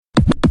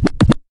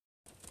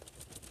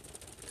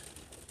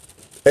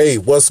Hey,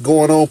 what's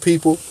going on,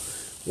 people?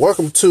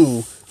 Welcome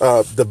to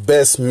The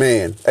Best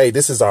Man. Hey,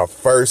 this is our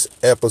first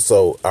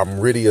episode. I'm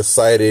really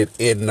excited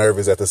and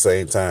nervous at the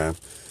same time.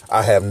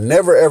 I have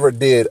never ever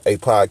did a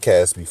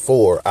podcast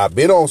before. I've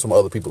been on some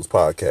other people's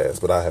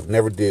podcasts, but I have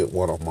never did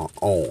one on my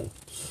own.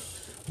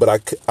 But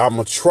I'm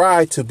going to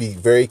try to be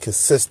very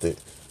consistent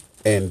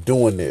in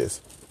doing this.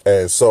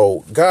 And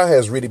so God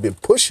has really been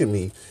pushing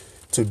me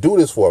to do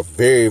this for a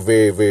very,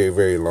 very, very,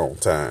 very long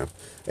time.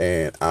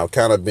 And I've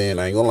kind of been,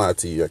 I ain't gonna lie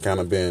to you, I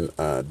kind of been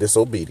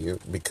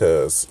disobedient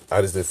because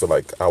I just didn't feel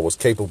like I was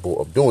capable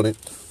of doing it,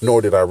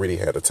 nor did I really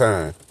have the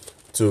time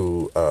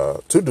to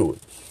do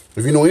it.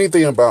 If you know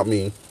anything about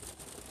me,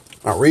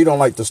 I really don't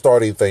like to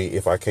start anything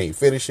if I can't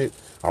finish it.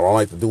 I don't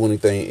like to do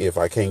anything if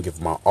I can't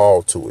give my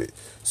all to it.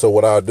 So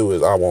what I'll do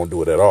is I won't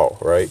do it at all,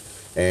 right?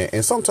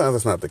 And sometimes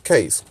that's not the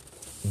case.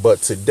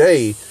 But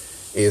today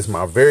is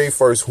my very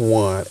first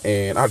one,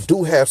 and I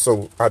do have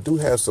some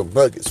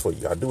nuggets for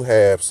you. I do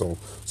have some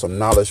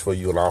knowledge for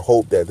you, and I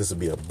hope that this will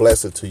be a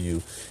blessing to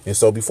you. And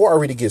so before I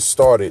really get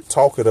started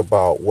talking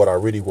about what I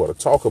really want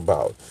to talk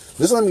about,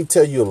 just let me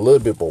tell you a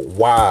little bit about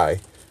why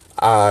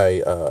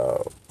I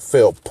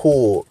felt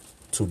pulled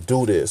to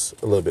do this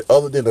a little bit,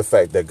 other than the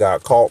fact that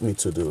God called me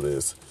to do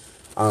this.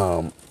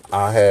 I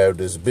have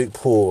this big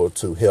pull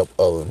to help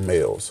other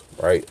males,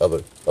 right?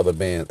 Other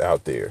men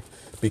out there.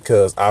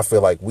 Because I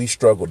feel like we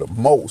struggle the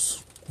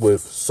most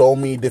with so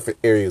many different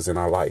areas in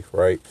our life,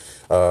 right?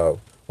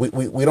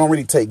 We don't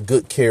really take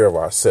good care of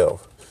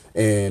ourselves.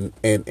 And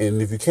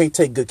if you can't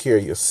take good care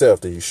of yourself,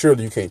 then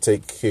surely you can't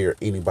take care of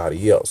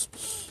anybody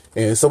else.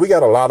 And so we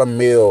got a lot of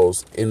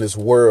males in this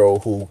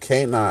world who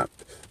cannot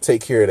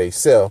take care of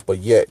themselves, but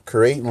yet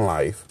creating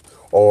life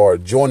or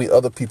joining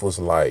other people's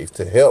life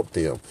to help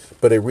them.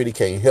 But they really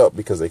can't help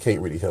because they can't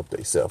really help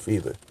themselves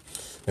either.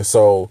 And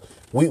so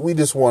we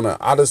just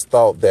I just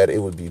thought that it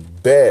would be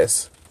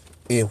best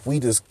if we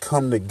just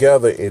come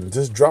together and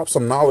just drop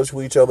some knowledge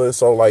with each other.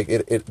 So like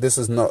this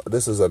is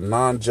a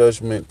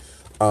non-judgment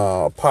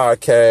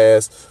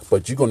podcast,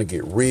 but you're going to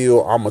get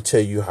real. I'm going to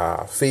tell you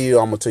how I feel.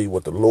 I'm going to tell you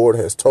what the Lord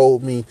has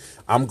told me.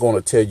 I'm going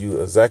to tell you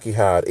exactly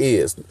how it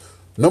is.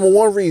 Number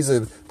one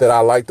reason that I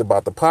liked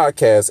about the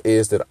podcast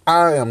is that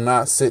I am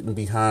not sitting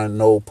behind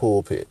no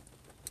pulpit.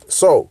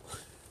 So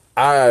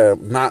I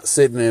am not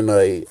sitting in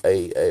a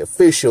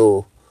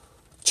official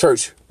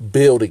church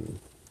building,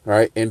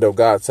 right? And though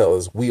God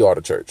tells us we are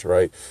the church,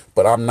 right?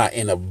 But I'm not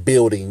in a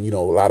building. You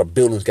know, a lot of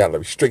buildings got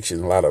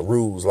restrictions, a lot of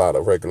rules, a lot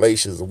of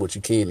regulations of what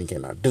you can and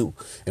cannot do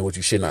and what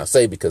you should not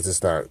say because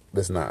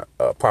it's not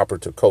proper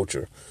to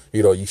culture.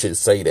 You know, you shouldn't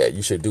say that.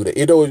 You should do that.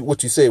 You know,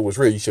 what you said was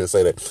real. You shouldn't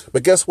say that.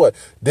 But guess what?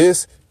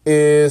 This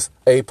is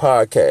a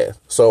podcast.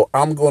 So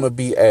I'm going to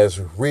be as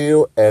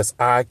real as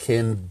I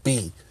can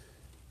be.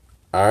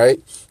 All right.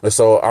 And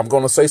so I'm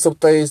going to say some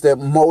things that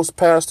most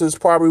pastors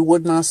probably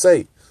would not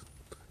say.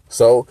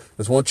 So I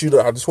just want you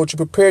to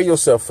prepare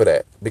yourself for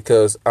that,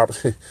 because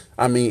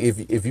I mean,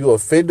 if you're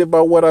offended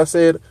by what I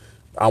said,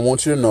 I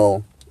want you to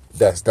know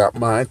that's not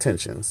my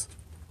intentions.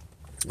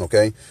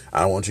 OK,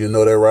 I want you to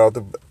know that right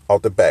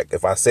off the back.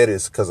 If I said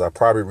it's because I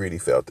probably really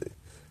felt it,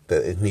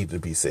 that it needed to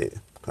be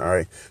said. All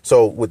right.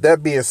 So with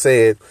that being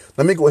said,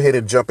 let me go ahead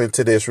and jump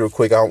into this real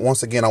quick.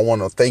 Once again, I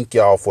want to thank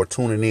y'all for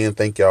tuning in.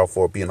 Thank y'all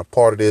for being a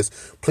part of this.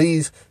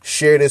 Please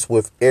share this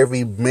with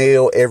every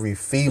male, every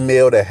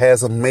female that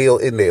has a male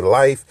in their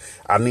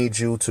life. I need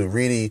you to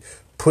really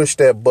push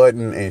that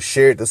button and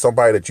share it to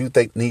somebody that you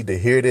think need to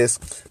hear this,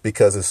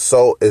 because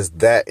it's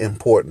that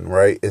important,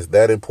 right? It's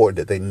that important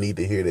that they need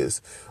to hear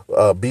this.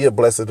 Be a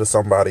blessing to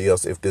somebody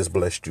else if this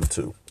blessed you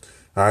too.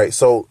 All right.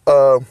 So,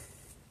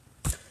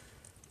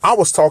 I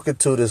was talking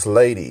to this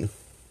lady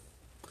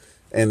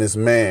and this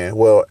man.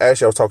 Well,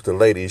 actually, I was talking to the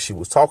lady and she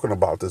was talking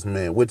about this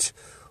man, which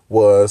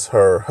was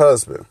her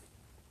husband.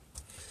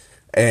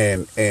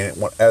 And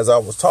as I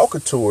was talking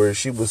to her,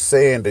 she was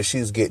saying that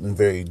she's getting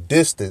very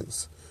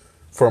distant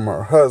from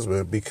her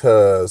husband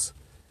because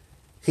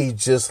he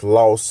just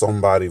lost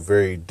somebody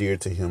very dear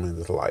to him in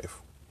his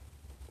life.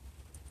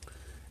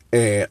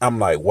 And I'm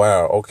like,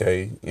 wow,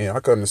 okay. Yeah, I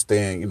can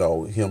understand,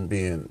 him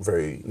being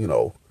very,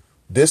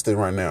 distant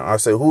right now. I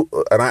said, who?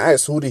 And I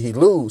asked, who did he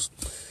lose?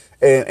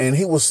 And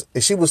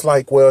she was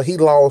like, well, he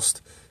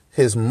lost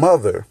his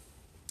mother.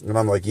 And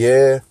I'm like,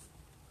 yeah,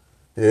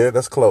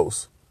 that's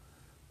close.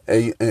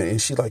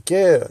 And she like,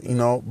 yeah,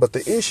 but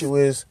the issue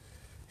is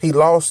he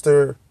lost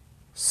her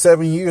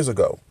 7 years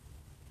ago.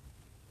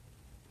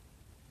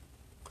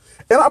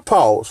 And I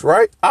paused,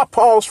 right? I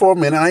paused for a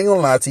minute. I ain't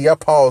gonna lie to you. I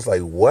paused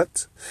like,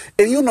 what?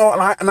 And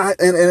and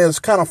it's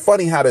kind of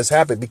funny how this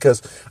happened,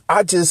 because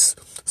I just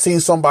seen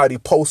somebody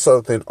post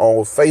something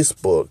on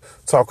Facebook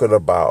talking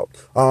about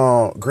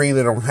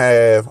grieving don't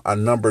have a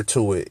number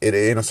to it. It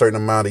ain't a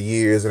certain amount of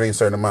years. It ain't a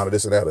certain amount of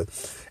this and that.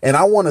 And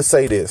I want to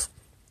say this,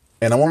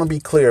 and I want to be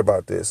clear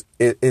about this.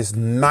 It is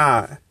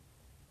not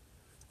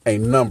a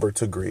number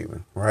to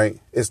grieving, right?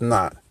 It's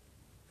not.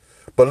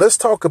 But let's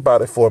talk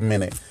about it for a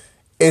minute.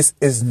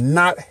 It's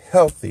not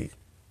healthy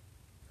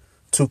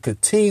to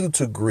continue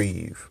to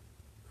grieve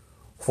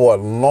for a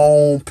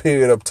long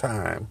period of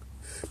time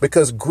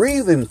because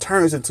grieving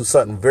turns into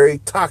something very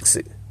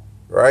toxic,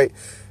 right?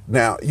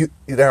 Now,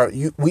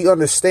 we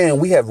understand,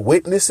 we have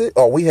witnessed it,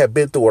 or we have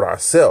been through it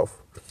ourselves,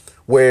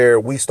 where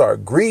we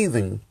start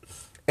grieving,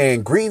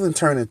 and grieving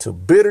turn into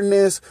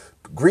bitterness,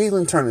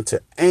 grieving turn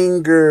into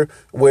anger,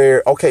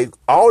 where, okay,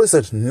 all this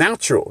is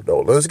natural,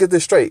 though. Let's get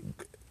this straight.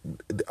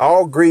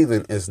 All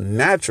grieving is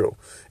natural.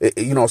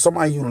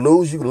 Somebody you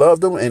lose, you love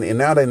them, and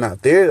now they're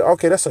not there.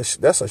 Okay, that's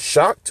a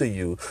shock to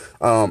you.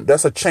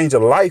 That's a change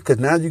of life, because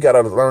now you got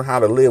to learn how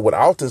to live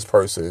without this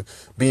person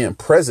being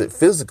present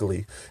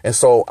physically. And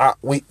so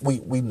we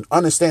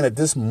understand that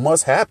this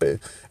must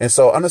happen. And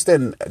so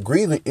understand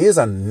grieving is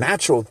a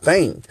natural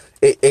thing.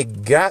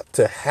 It got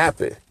to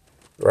happen,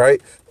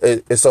 right?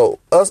 And so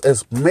us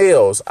as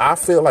males, I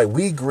feel like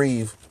we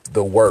grieve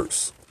the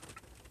worst.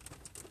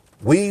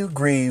 We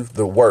grieve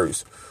the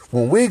worst.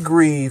 When we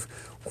grieve,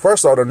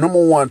 first of all, the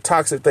number one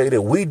toxic thing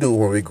that we do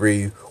when we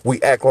grieve,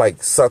 we act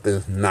like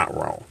something's not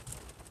wrong.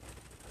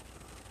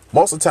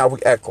 Most of the time,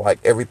 we act like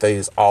everything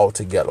is all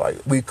together. Like,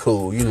 we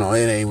cool, it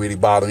ain't really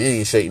bothering me. It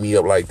ain't shaking me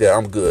up like that.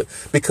 I'm good.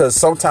 Because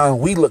sometimes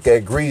we look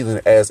at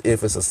grieving as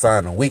if it's a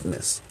sign of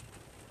weakness.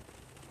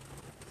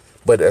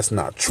 But that's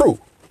not true.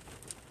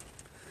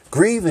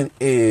 Grieving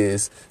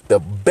is the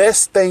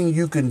best thing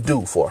you can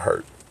do for a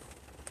hurt,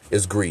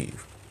 is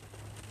grieve.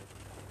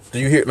 Do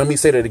you hear? Let me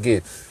say that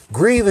again.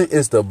 Grieving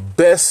is the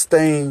best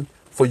thing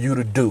for you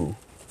to do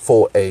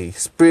for a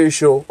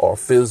spiritual or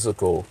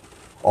physical,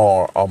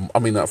 or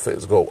not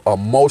physical,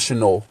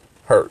 emotional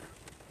hurt.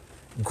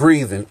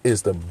 Grieving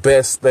is the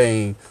best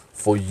thing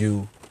for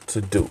you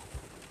to do.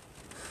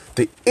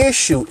 The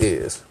issue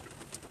is,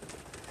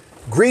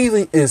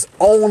 grieving is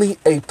only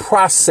a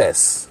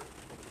process.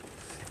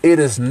 It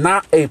is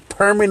not a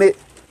permanent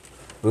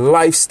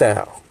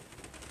lifestyle.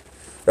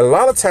 A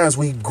lot of times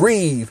we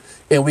grieve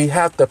and we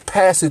have to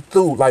pass it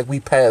through like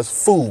we pass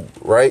food,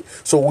 right?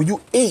 So when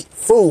you eat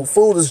food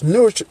is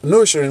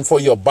nourishing for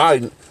your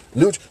body,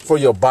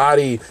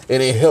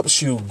 and it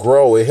helps you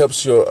grow. It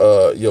helps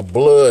your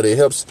blood. It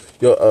helps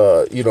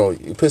your,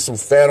 you put some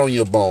fat on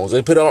your bones.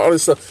 They put all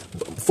this stuff.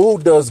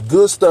 Food does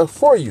good stuff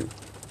for you.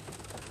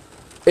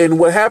 And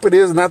what happened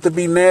is, not to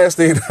be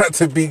nasty, not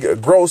to be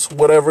gross,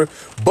 whatever,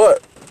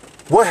 but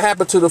what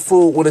happened to the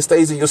food when it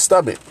stays in your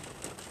stomach?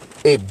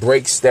 It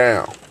breaks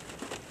down.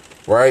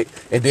 Right?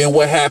 And then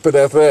what happened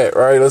after that?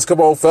 Right? Let's come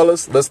on,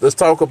 fellas. Let's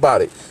talk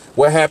about it.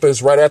 What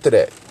happens right after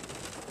that?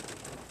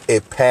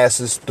 It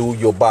passes through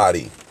your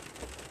body.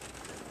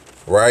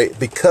 Right?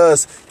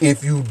 Because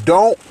if you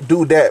don't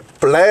do that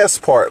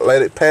last part,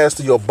 let it pass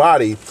through your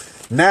body,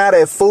 now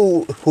that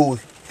food who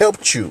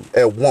helped you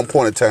at one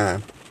point in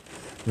time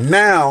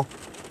now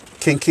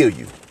can kill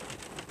you.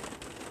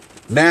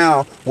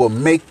 Now will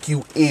make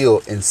you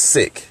ill and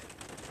sick.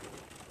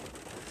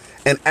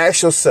 And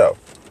ask yourself,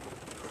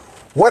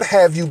 what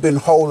have you been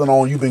holding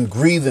on? You've been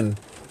grieving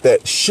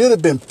that should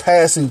have been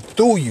passing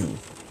through you.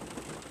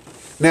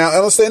 Now,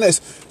 understand this.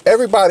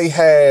 Everybody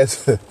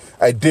has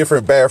a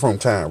different bathroom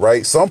time,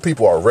 right? Some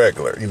people are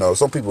regular.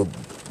 Some people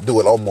do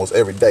it almost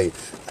every day.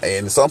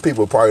 And some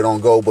people probably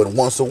don't go but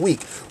once a week.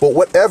 But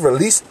whatever, at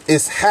least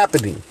it's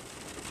happening.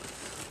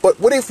 But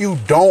what if you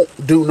don't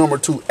do number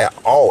 2 at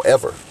all,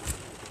 ever?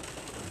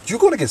 You're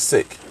going to get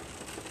sick.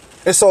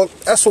 And so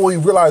that's what we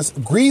realize.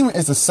 Grieving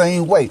is the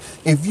same way.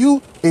 If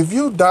you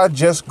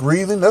digest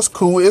grieving, that's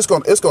cool. It's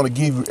gonna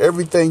give you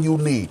everything you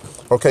need.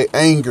 Okay,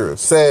 anger,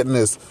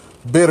 sadness,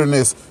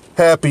 bitterness,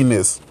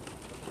 happiness,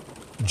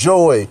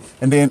 joy,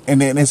 and then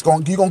you're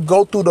gonna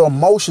go through the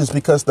emotions,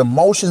 because the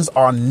emotions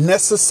are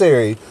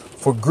necessary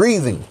for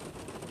grieving.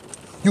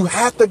 You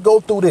have to go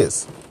through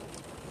this,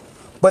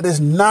 but it's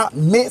not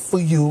meant for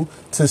you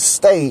to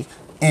stay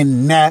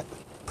in that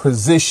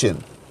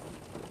position.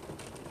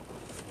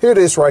 Hear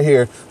this right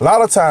here. A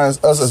lot of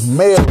times, us as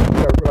males, we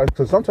gotta realize,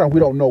 because sometimes we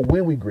don't know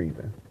when we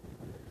grieving.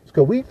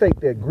 Because we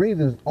think that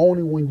grieving is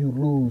only when you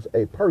lose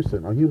a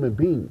person, a human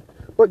being.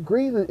 But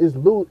grieving is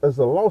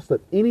a loss of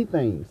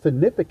anything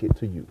significant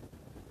to you.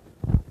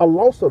 A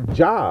loss of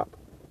job.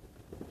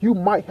 You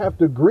might have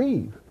to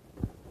grieve.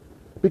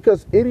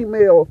 Because any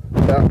male,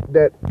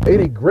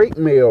 any great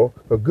male,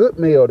 a good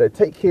male that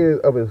take care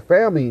of his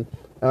family,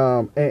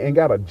 and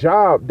got a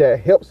job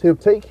that helps him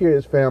take care of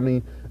his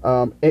family,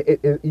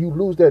 you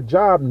lose that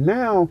job.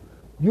 Now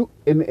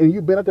and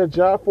you've been at that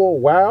job for a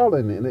while,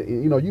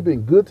 and you've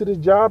been good to this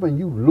job, and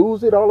you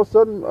lose it all of a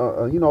sudden,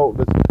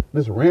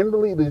 this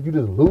randomly, that you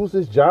just lose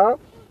this job.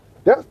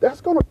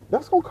 That's gonna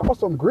cause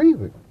some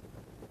grieving,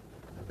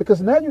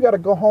 because now you got to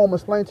go home and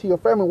explain to your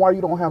family why you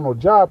don't have no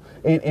job,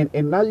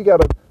 and now you got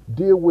to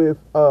deal with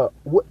how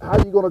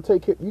you gonna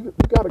take care. You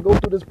got to go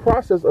through this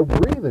process of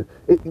grieving.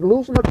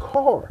 Losing a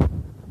car.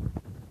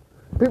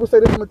 People say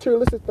this is a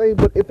materialistic thing,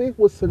 but if it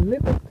was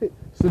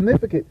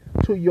significant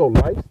to your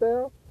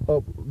lifestyle,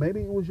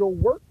 maybe it was your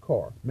work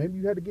car. Maybe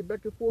you had to get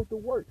back and forth to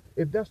work.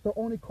 If that's the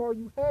only car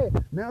you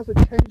had, now it's a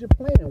change of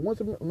plan.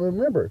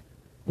 Remember,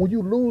 When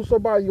you lose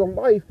somebody in your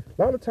life,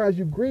 a lot of times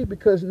you grieve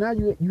because now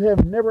you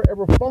have never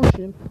ever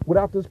functioned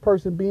without this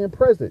person being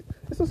present.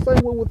 It's the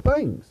same way with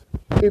things.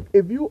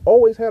 If you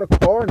always had a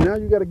car and now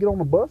you got to get on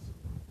the bus,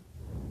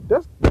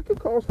 that could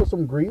cause for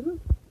some grieving.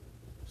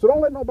 So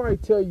don't let nobody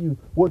tell you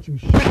what you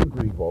shouldn't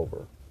grieve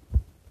over.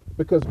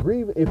 Because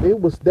grieving, if it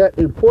was that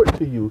important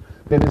to you,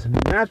 then it's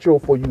natural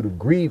for you to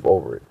grieve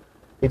over it.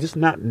 It's just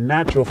not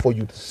natural for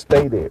you to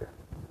stay there.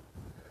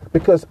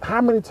 Because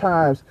how many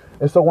times,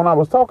 and so when I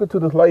was talking to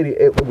this lady,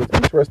 it was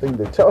interesting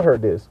to tell her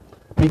this,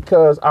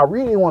 because I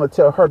really didn't want to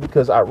tell her,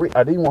 because I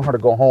didn't want her to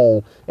go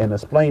home and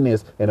explain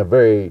this in a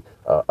very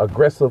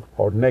aggressive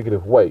or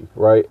negative way,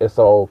 right? And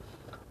so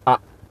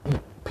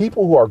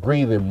people who are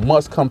grieving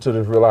must come to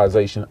this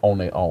realization on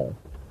their own,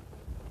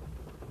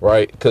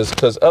 right?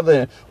 Because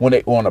other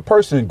than when a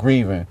person is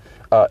grieving,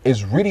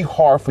 it's really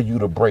hard for you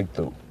to break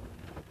through.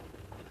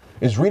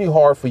 It's really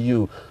hard for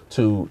you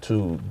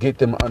to get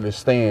them to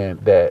understand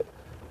that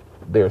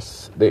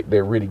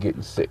they're really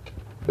getting sick.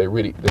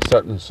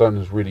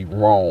 Something's really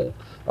wrong.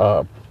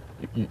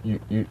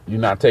 You're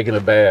not taking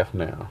a bath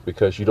now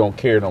because you don't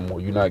care no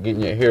more. You're not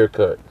getting your hair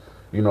cut.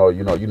 You're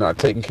not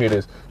taking care of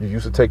this. You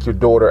used to take your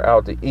daughter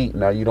out to eat.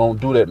 Now you don't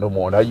do that no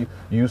more. Now you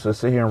used to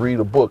sit here and read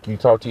a book. You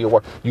talk to your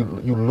wife. You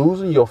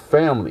losing your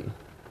family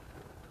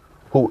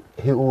who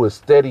is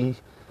steady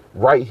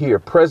right here,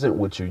 present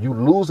with you. You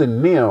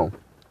losing them.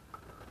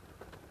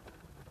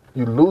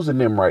 You're losing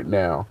them right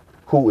now,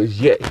 who is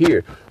yet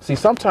here. See,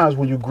 sometimes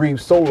when you grieve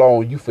so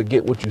long, you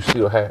forget what you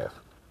still have.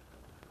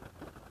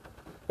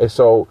 And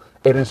so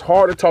it is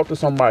hard to talk to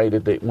somebody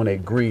when they're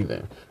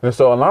grieving. And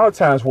so a lot of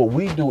times what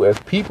we do as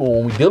people,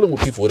 when we're dealing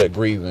with people that are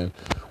grieving,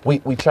 we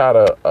try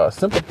to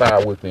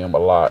sympathize with them a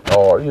lot.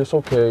 Or it's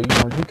okay,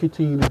 you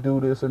continue to do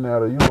this and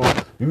that,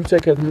 or you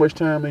take as much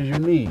time as you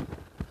need.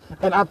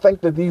 And I think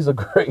that these are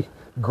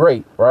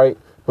great, right?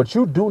 But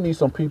you do need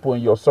some people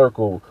in your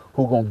circle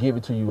who gonna give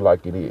it to you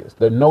like it is.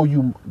 That know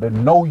you. You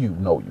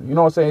know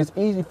what I'm saying? It's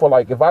easy for,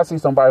 like, if I see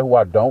somebody who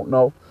I don't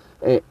know,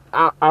 and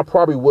I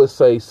probably would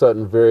say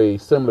something very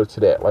similar to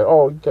that. Like,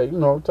 oh, okay,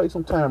 take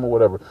some time or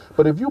whatever.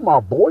 But if you my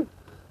boy,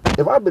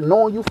 if I've been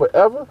knowing you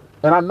forever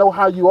and I know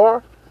how you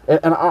are,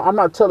 and I'm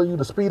not telling you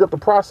to speed up the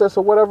process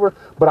or whatever,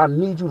 but I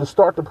need you to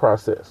start the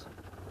process.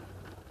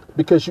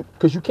 Because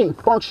you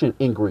can't function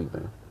in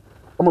grieving.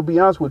 I'm going to be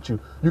honest with you.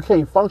 You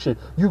can't function.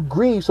 You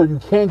grieve so you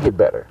can get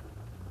better.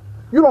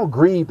 You don't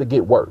grieve to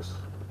get worse.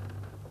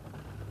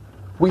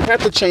 We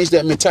have to change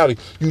that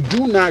mentality. You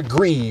do not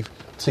grieve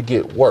to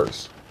get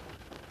worse.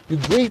 You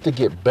grieve to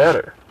get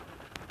better.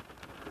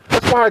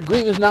 That's why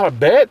grieving is not a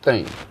bad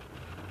thing.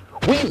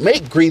 We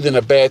make grieving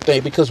a bad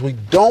thing because we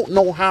don't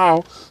know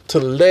how to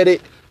let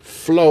it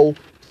flow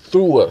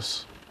through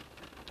us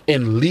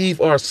and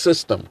leave our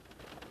system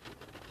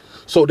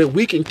so that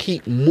we can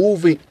keep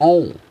moving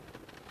on.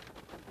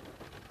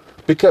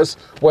 Because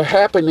what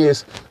happened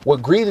is,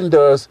 what grieving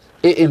does,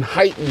 it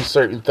heightens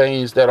certain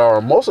things that are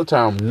most of the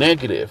time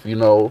negative.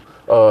 Your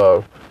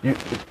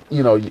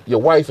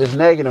wife is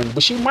nagging on you,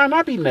 but she might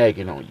not be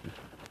nagging on you.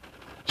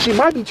 She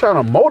might be trying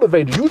to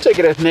motivate you. You take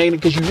it as nagging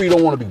because you really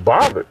don't want to be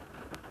bothered.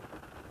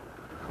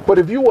 But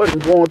if you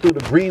wasn't going through the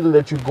grieving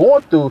that you're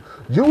going through,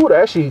 you would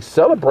actually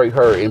celebrate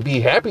her and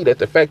be happy that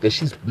the fact that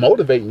she's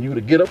motivating you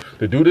to get up,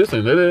 to do this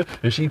and that,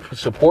 and she's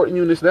supporting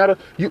you and this and that.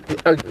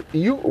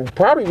 You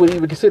probably would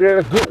even consider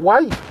that a good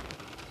wife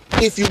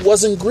if you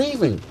wasn't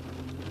grieving.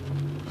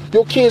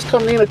 Your kids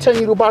coming in and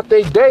telling you about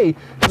their day.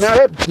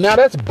 Now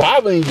that's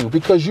bothering you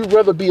because you'd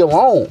rather be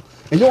alone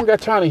and you don't got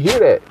time to hear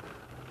that.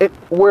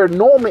 Where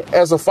normally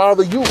as a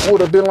father you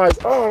would have been like,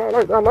 oh,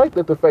 I like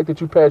that the fact that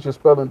you passed your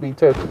spelling bee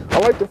test. I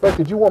like the fact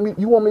that you want me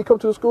to come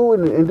to the school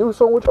and do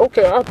so much.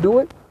 Okay, I'll do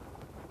it.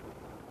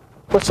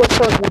 But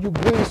sometimes when you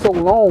grieve so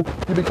long,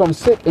 you become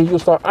sick and you'll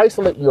start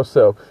isolating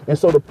yourself. And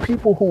so the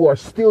people who are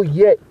still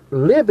yet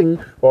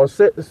living or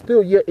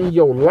still yet in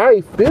your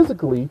life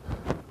physically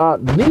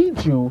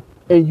need you,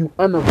 and you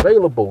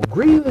unavailable.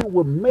 Grieving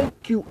will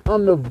make you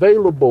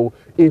unavailable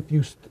if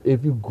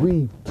you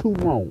grieve too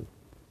long.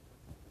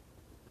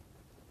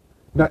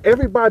 Now,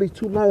 everybody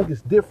too long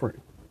is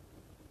different.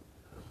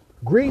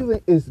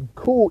 Grieving is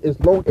cool as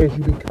long as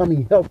you're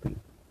becoming healthy.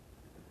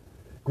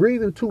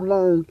 Grieving too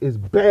long is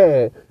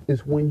bad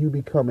is when you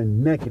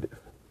becoming negative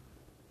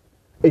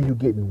and you're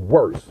getting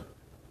worse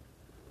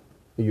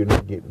and you're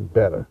not getting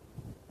better.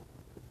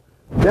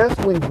 That's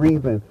when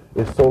grieving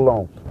is so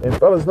long. And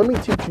fellas, let me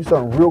teach you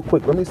something real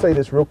quick. Let me say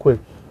this real quick.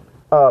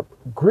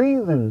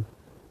 Grieving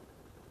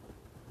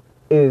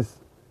is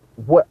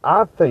what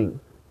I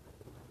think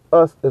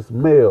us as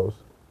males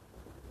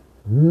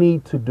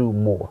need to do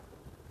more.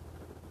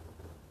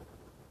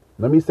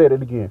 Let me say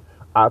that again.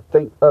 I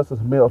think us as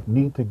males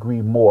need to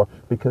grieve more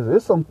because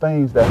there's some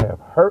things that have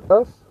hurt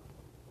us,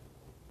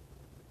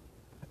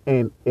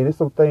 and it's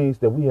some things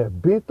that we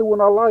have been through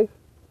in our life.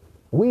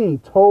 We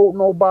ain't told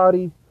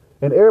nobody,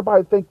 And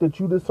everybody think that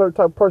you this certain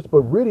type of person,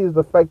 but really is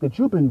the fact that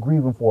you've been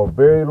grieving for a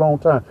very long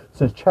time,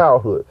 since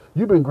childhood.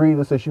 You've been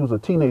grieving since you was a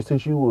teenager,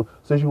 since you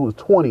was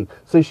 20,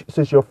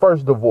 since your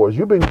first divorce.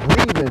 You've been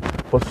grieving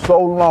for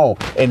so long,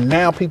 and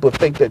now people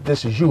think that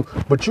this is you.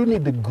 But you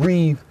need to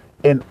grieve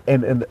in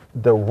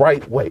the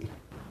right way.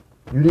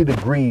 You need to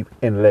grieve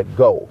and let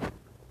go.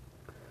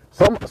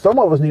 Some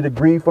of us need to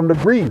grieve from the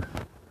grief.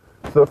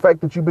 So the fact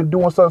that you've been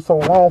doing something so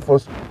long for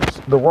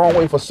the wrong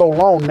way for so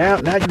long, now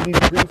you need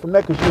to grieve from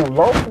that, because you have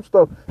lost some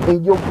stuff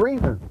and you're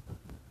grieving.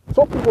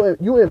 Some people,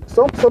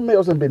 some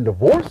males have been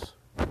divorced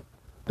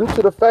due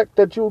to the fact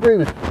that you're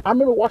grieving. I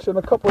remember watching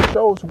a couple of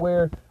shows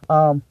where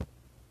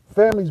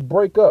families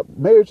break up,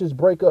 marriages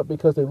break up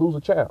because they lose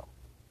a child,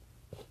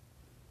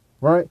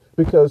 right?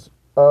 Because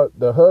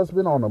the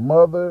husband or the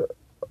mother,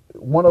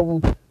 one of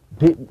them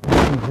didn't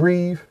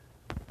grieve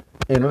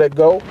and let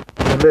go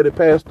and let it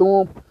pass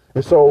through them,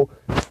 and so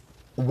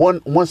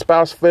one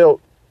spouse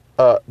felt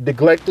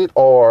neglected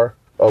or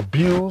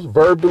abused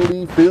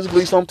verbally,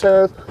 physically,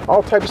 sometimes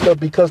all type of stuff,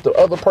 because the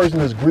other person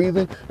is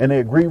grieving and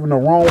they're grieving the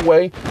wrong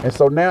way. And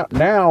so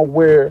now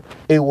where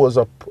it was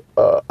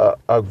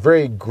a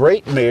very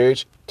great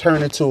marriage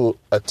turned into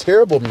a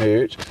terrible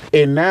marriage,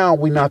 and now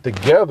we're not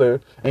together.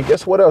 And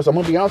guess what else? I'm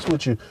gonna be honest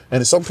with you,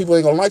 and some people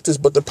ain't gonna like this,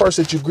 but the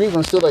person that you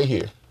grieving still ain't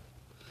here,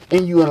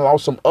 and you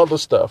lost some other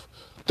stuff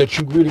that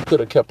you really could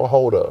have kept a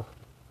hold of.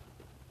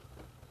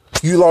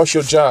 You lost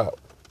your job,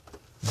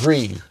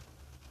 grieve.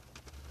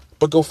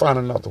 But go find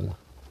another one.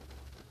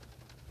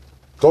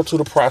 Go through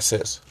the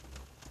process.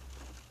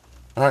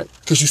 All right?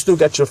 Because you still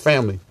got your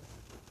family.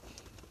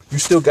 You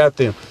still got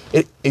them.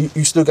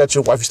 You still got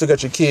your wife. You still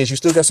got your kids. You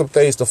still got some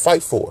things to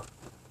fight for.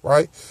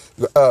 Right?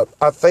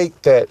 I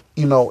think that,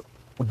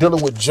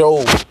 dealing with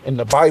Job in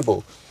the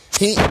Bible,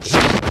 he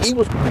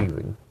was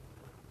grieving.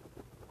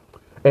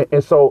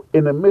 And so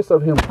in the midst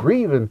of him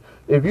grieving,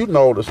 if you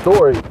know the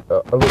story,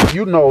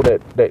 you know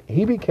that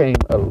he became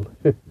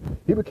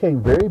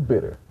very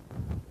bitter.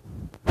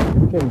 He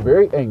became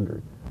very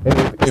angry. And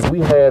if we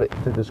had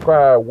to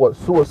describe what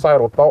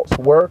suicidal thoughts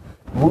were,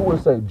 we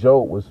would say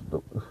Job was,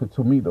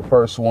 to me, the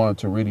first one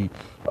to really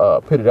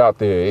put it out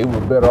there. It was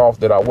better off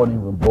that I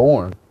wasn't even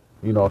born.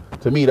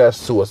 To me, that's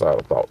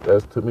suicidal thoughts.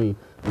 That's, to me,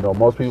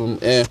 most people,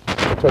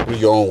 interpret it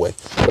your own way.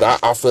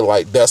 But I feel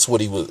like that's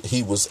what he was.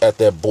 He was at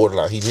that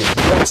borderline. He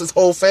lost his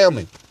whole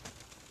family.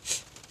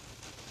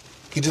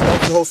 He just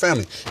lost his whole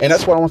family. And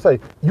that's what I want to say.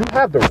 You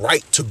have the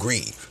right to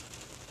grieve.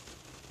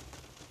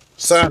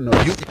 Side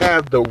note, you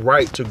have the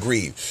right to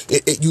grieve.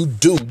 You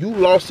do. You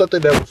lost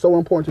something that was so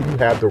important to you.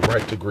 You have the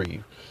right to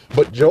grieve.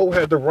 But Job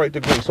had the right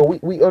to grieve. So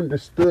we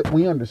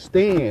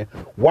understand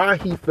why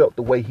he felt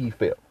the way he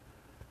felt.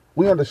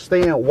 We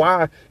understand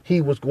why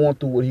he was going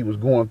through what he was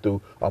going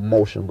through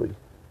emotionally.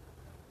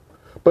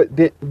 But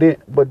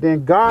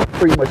then God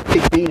pretty much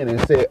kicked in and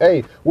said,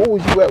 hey, where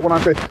was you at when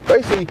I said,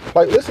 basically,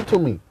 like, listen to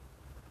me.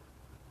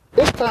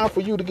 It's time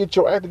for you to get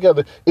your act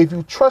together. If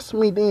you trust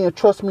me, then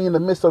trust me in the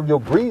midst of your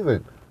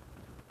grieving.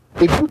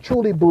 If you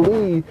truly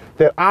believe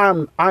that I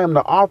am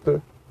the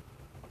author,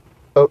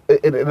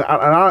 and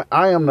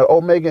I am the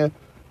Omega,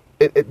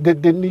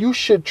 then you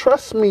should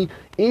trust me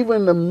even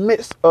in the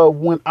midst of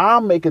when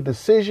I make a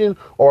decision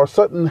or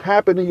something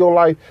happen in your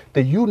life,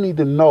 that you need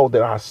to know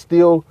that I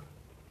still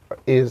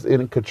is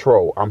in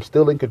control. I'm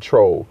still in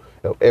control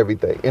of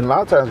everything. And a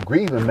lot of times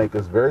grieving makes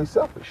us very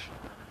selfish,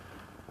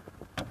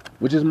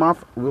 which is my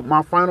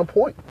final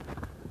point.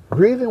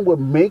 Grieving will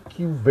make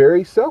you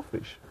very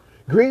selfish.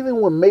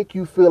 Grieving will make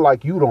you feel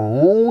like you're the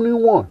only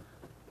one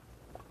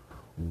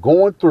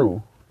going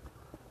through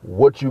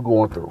what you're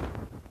going through.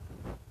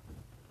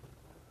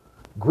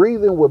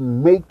 Grieving will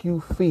make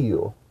you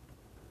feel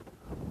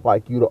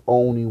like you're the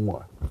only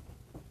one.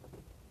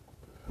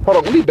 Hold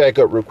on, let me back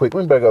up real quick.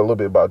 Let me back up a little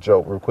bit about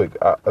Job real quick.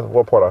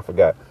 One part I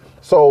forgot.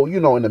 So,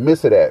 in the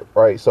midst of that,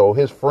 right? So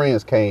his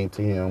friends came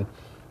to him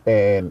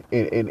and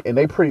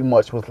they pretty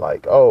much was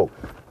like, oh,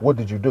 what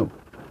did you do?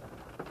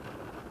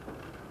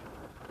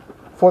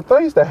 For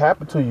things that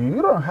happen to you,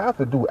 you don't have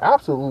to do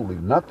absolutely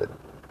nothing.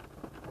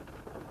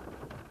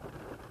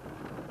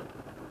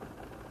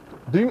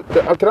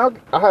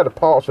 I had to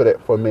pause for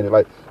that for a minute.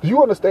 Like, do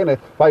you understand that?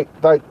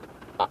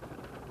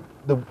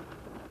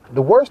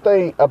 The worst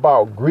thing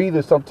about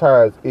grieving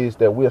sometimes is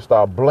that we'll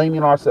start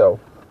blaming ourselves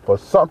for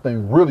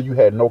something really you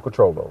had no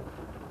control over.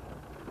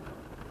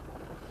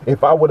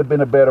 If I would have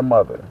been a better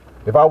mother,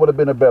 if I would have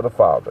been a better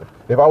father,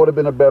 if I would have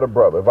been a better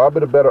brother, if I'd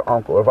been a better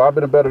uncle, if I'd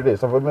been a better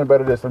this, if I'd been a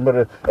better this,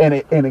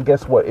 and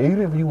guess what?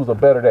 Even if you was a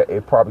better that,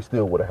 it probably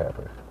still would have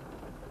happened.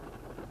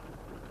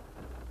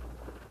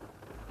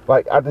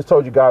 Like I just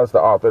told you, God is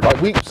the author.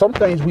 Like some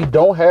things we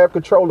don't have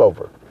control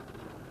over.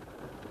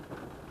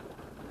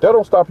 That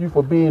don't stop you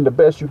from being the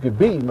best you could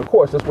be. And of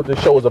course, that's what this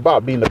show is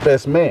about, being the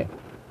best man.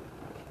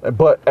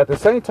 But at the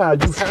same time,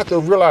 you have to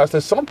realize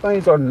that some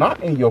things are not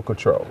in your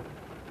control.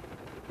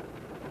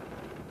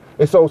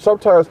 And so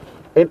sometimes,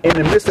 in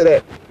the midst of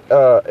that,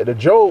 the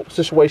Job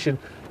situation,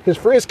 his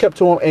friends kept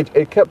to him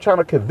and kept trying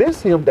to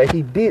convince him that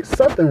he did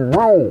something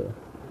wrong.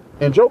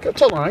 And Job kept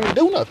telling him, I ain't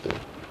do nothing.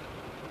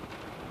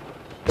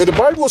 And the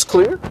Bible was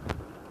clear.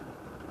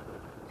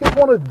 He was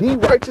one of the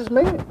righteous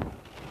men.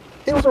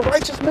 He was a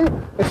righteous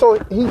man. And so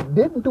he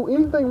didn't do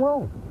anything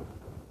wrong.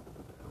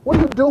 What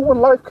do you do when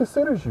life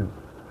considers you?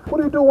 What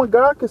do you do when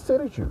God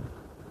considers you?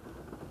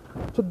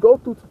 To go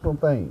through some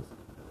things.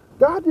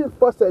 God didn't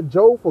fuss at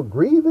Job for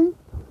grieving.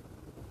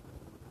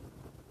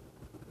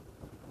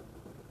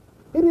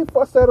 He didn't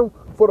fuss at him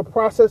for the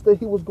process that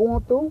he was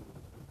going through.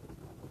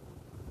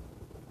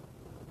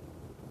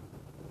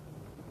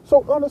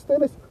 So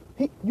understand this.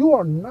 You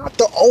are not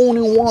the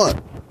only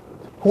one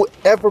who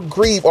ever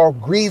grieve or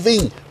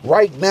grieving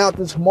right now at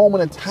this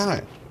moment in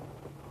time.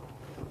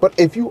 But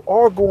if you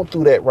are going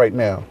through that right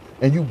now,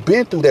 and you've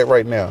been through that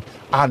right now,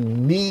 I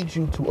need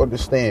you to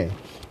understand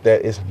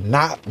that it's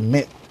not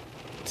meant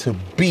to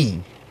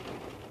be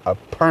a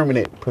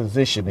permanent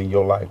position in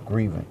your life,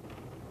 grieving.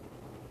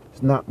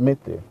 It's not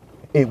meant there.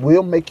 It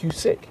will make you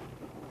sick.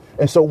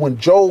 And so when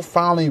Job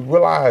finally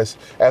realized,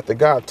 after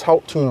God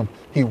talked to him,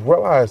 he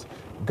realized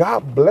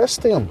God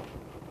blessed him.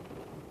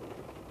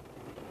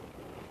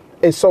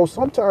 And so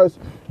sometimes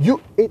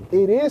it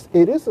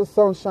is a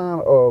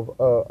sunshine of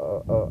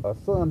a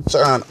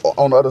sunshine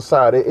on the other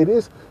side. It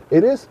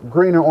is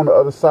greener on the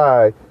other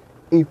side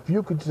if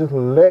you could just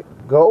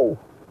let go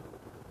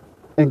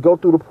and go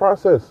through the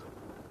process.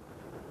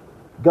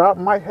 God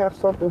might have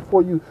something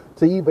for you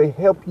to even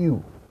help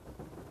you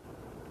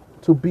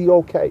to be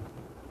okay.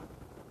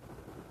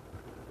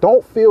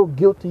 Don't feel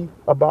guilty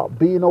about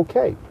being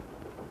okay.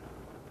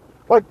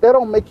 Like, that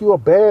don't make you a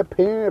bad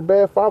parent,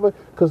 bad father,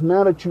 because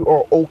now that you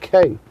are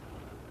okay.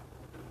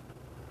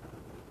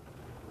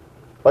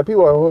 Like,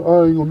 people are like,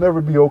 oh, you'll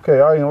never be okay.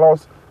 I ain't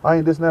lost. I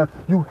ain't this now.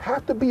 You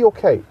have to be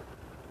okay.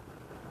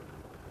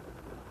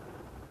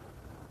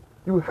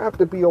 You have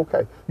to be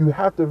okay. You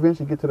have to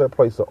eventually get to that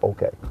place of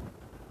okay.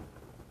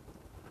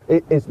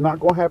 It's not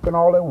going to happen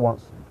all at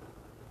once.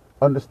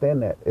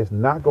 Understand that. It's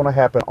not going to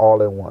happen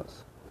all at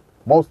once.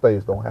 Most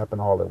things don't happen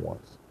all at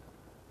once.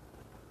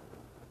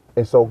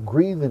 And so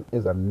grieving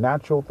is a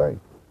natural thing.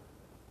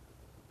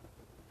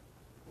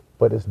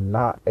 But it's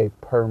not a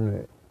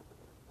permanent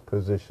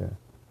position.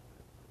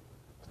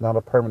 It's not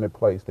a permanent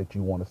place that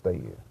you want to stay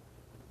in.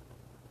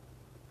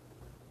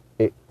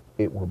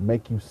 It will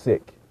make you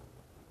sick.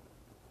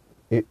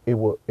 It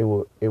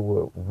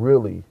will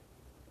really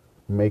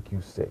make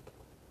you sick.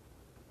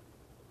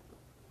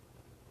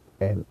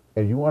 And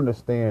you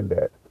understand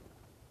that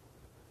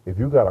if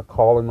you got a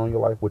calling on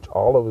your life, which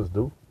all of us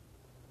do,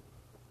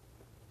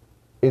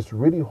 it's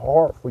really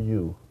hard for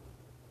you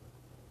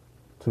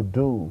to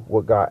do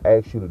what God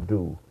asks you to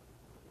do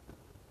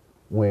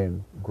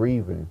when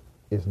grieving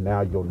is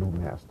now your new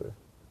master.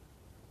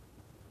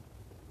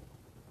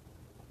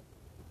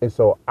 And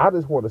so I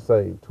just want to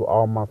say to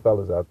all my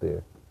fellas out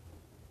there,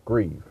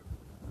 grieve.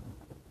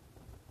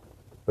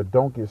 But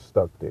don't get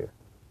stuck there.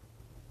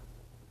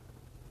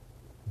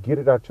 Get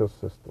it out your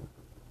system.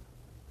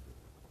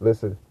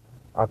 Listen,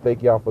 I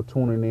thank y'all for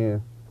tuning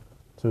in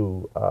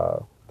to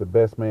the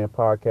Best Man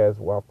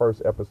Podcast, our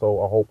first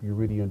episode. I hope you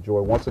really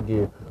enjoy. Once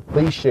again,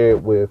 please share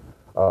it with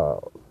the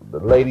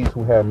ladies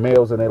who have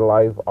males in their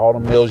life, all the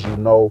males you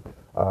know.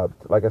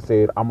 Like I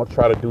said, I'm going to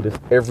try to do this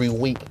every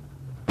week.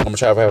 I'm going to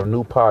try to have a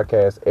new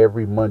podcast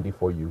every Monday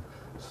for you.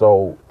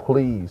 So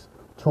please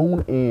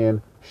tune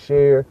in,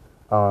 share.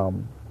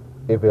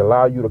 If it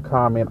allows you to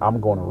comment, I'm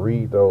going to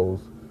read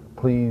those.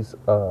 Please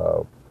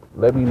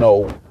let me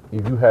know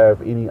if you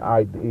have any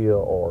idea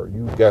or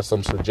you got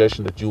some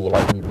suggestion that you would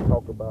like me to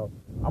talk about.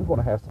 I'm going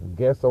to have some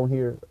guests on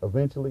here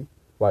eventually.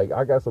 Like,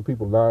 I got some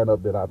people lined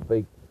up that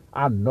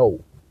I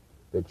know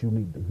that you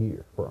need to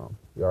hear from.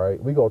 All right.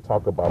 We're going to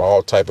talk about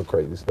all type of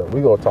crazy stuff.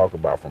 We're going to talk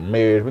about from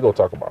marriage. We're going to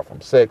talk about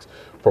from sex,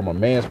 from a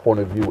man's point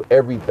of view,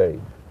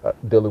 everything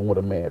dealing with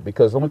a man.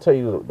 Because I'm going to tell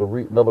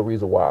you another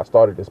reason why I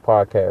started this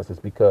podcast is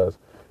because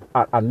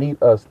I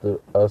need us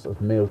as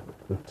males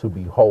to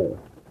be whole,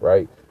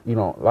 right? You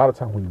know, a lot of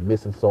times we're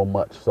missing so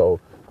much. So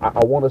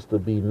I want us to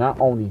be not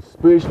only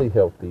spiritually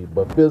healthy,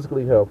 but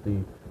physically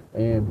healthy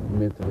and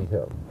mentally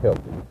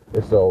healthy.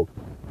 And so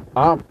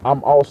I'm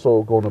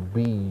also going to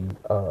be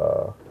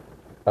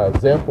an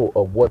example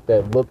of what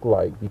that looked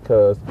like,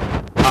 because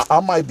I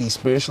might be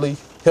spiritually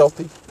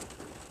healthy,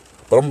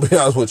 but I'm going to be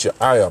honest with you,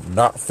 I am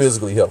not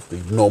physically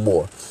healthy no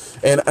more.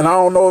 And I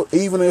don't know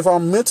even if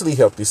I'm mentally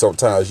healthy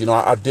sometimes. You know,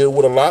 I deal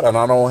with a lot and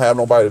I don't have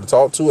nobody to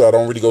talk to. I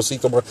don't really go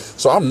seek somebody.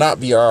 So I'm not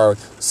beyond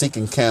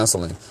seeking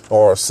counseling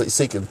or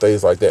seeking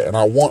things like that. And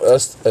I want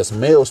us as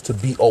males to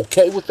be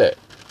okay with that.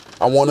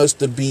 I want us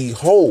to be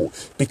whole,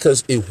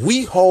 because if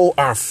we whole,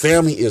 our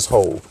family is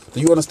whole. Do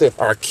you understand?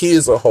 Our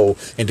kids are whole.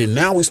 And then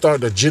now we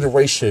start a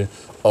generation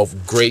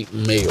of great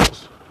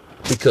males,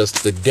 because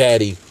the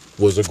daddy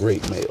was a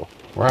great male,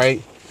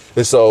 right?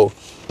 And so,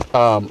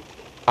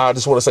 I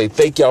just want to say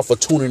thank y'all for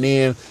tuning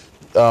in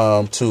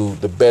to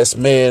The Best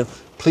Man.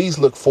 Please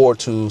look forward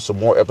to some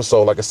more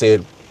episodes. Like I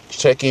said,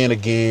 check in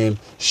again,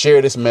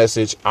 share this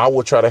message. I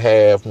will try to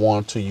have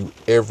one to you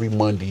every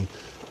Monday,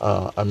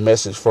 a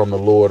message from the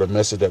Lord, a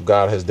message that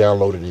God has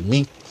downloaded in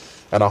me.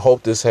 And I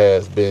hope this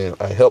has been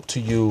a help to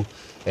you.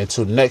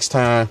 Until next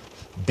time,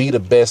 Be the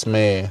best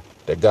man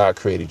that God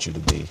created you to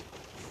be.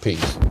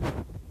 Peace.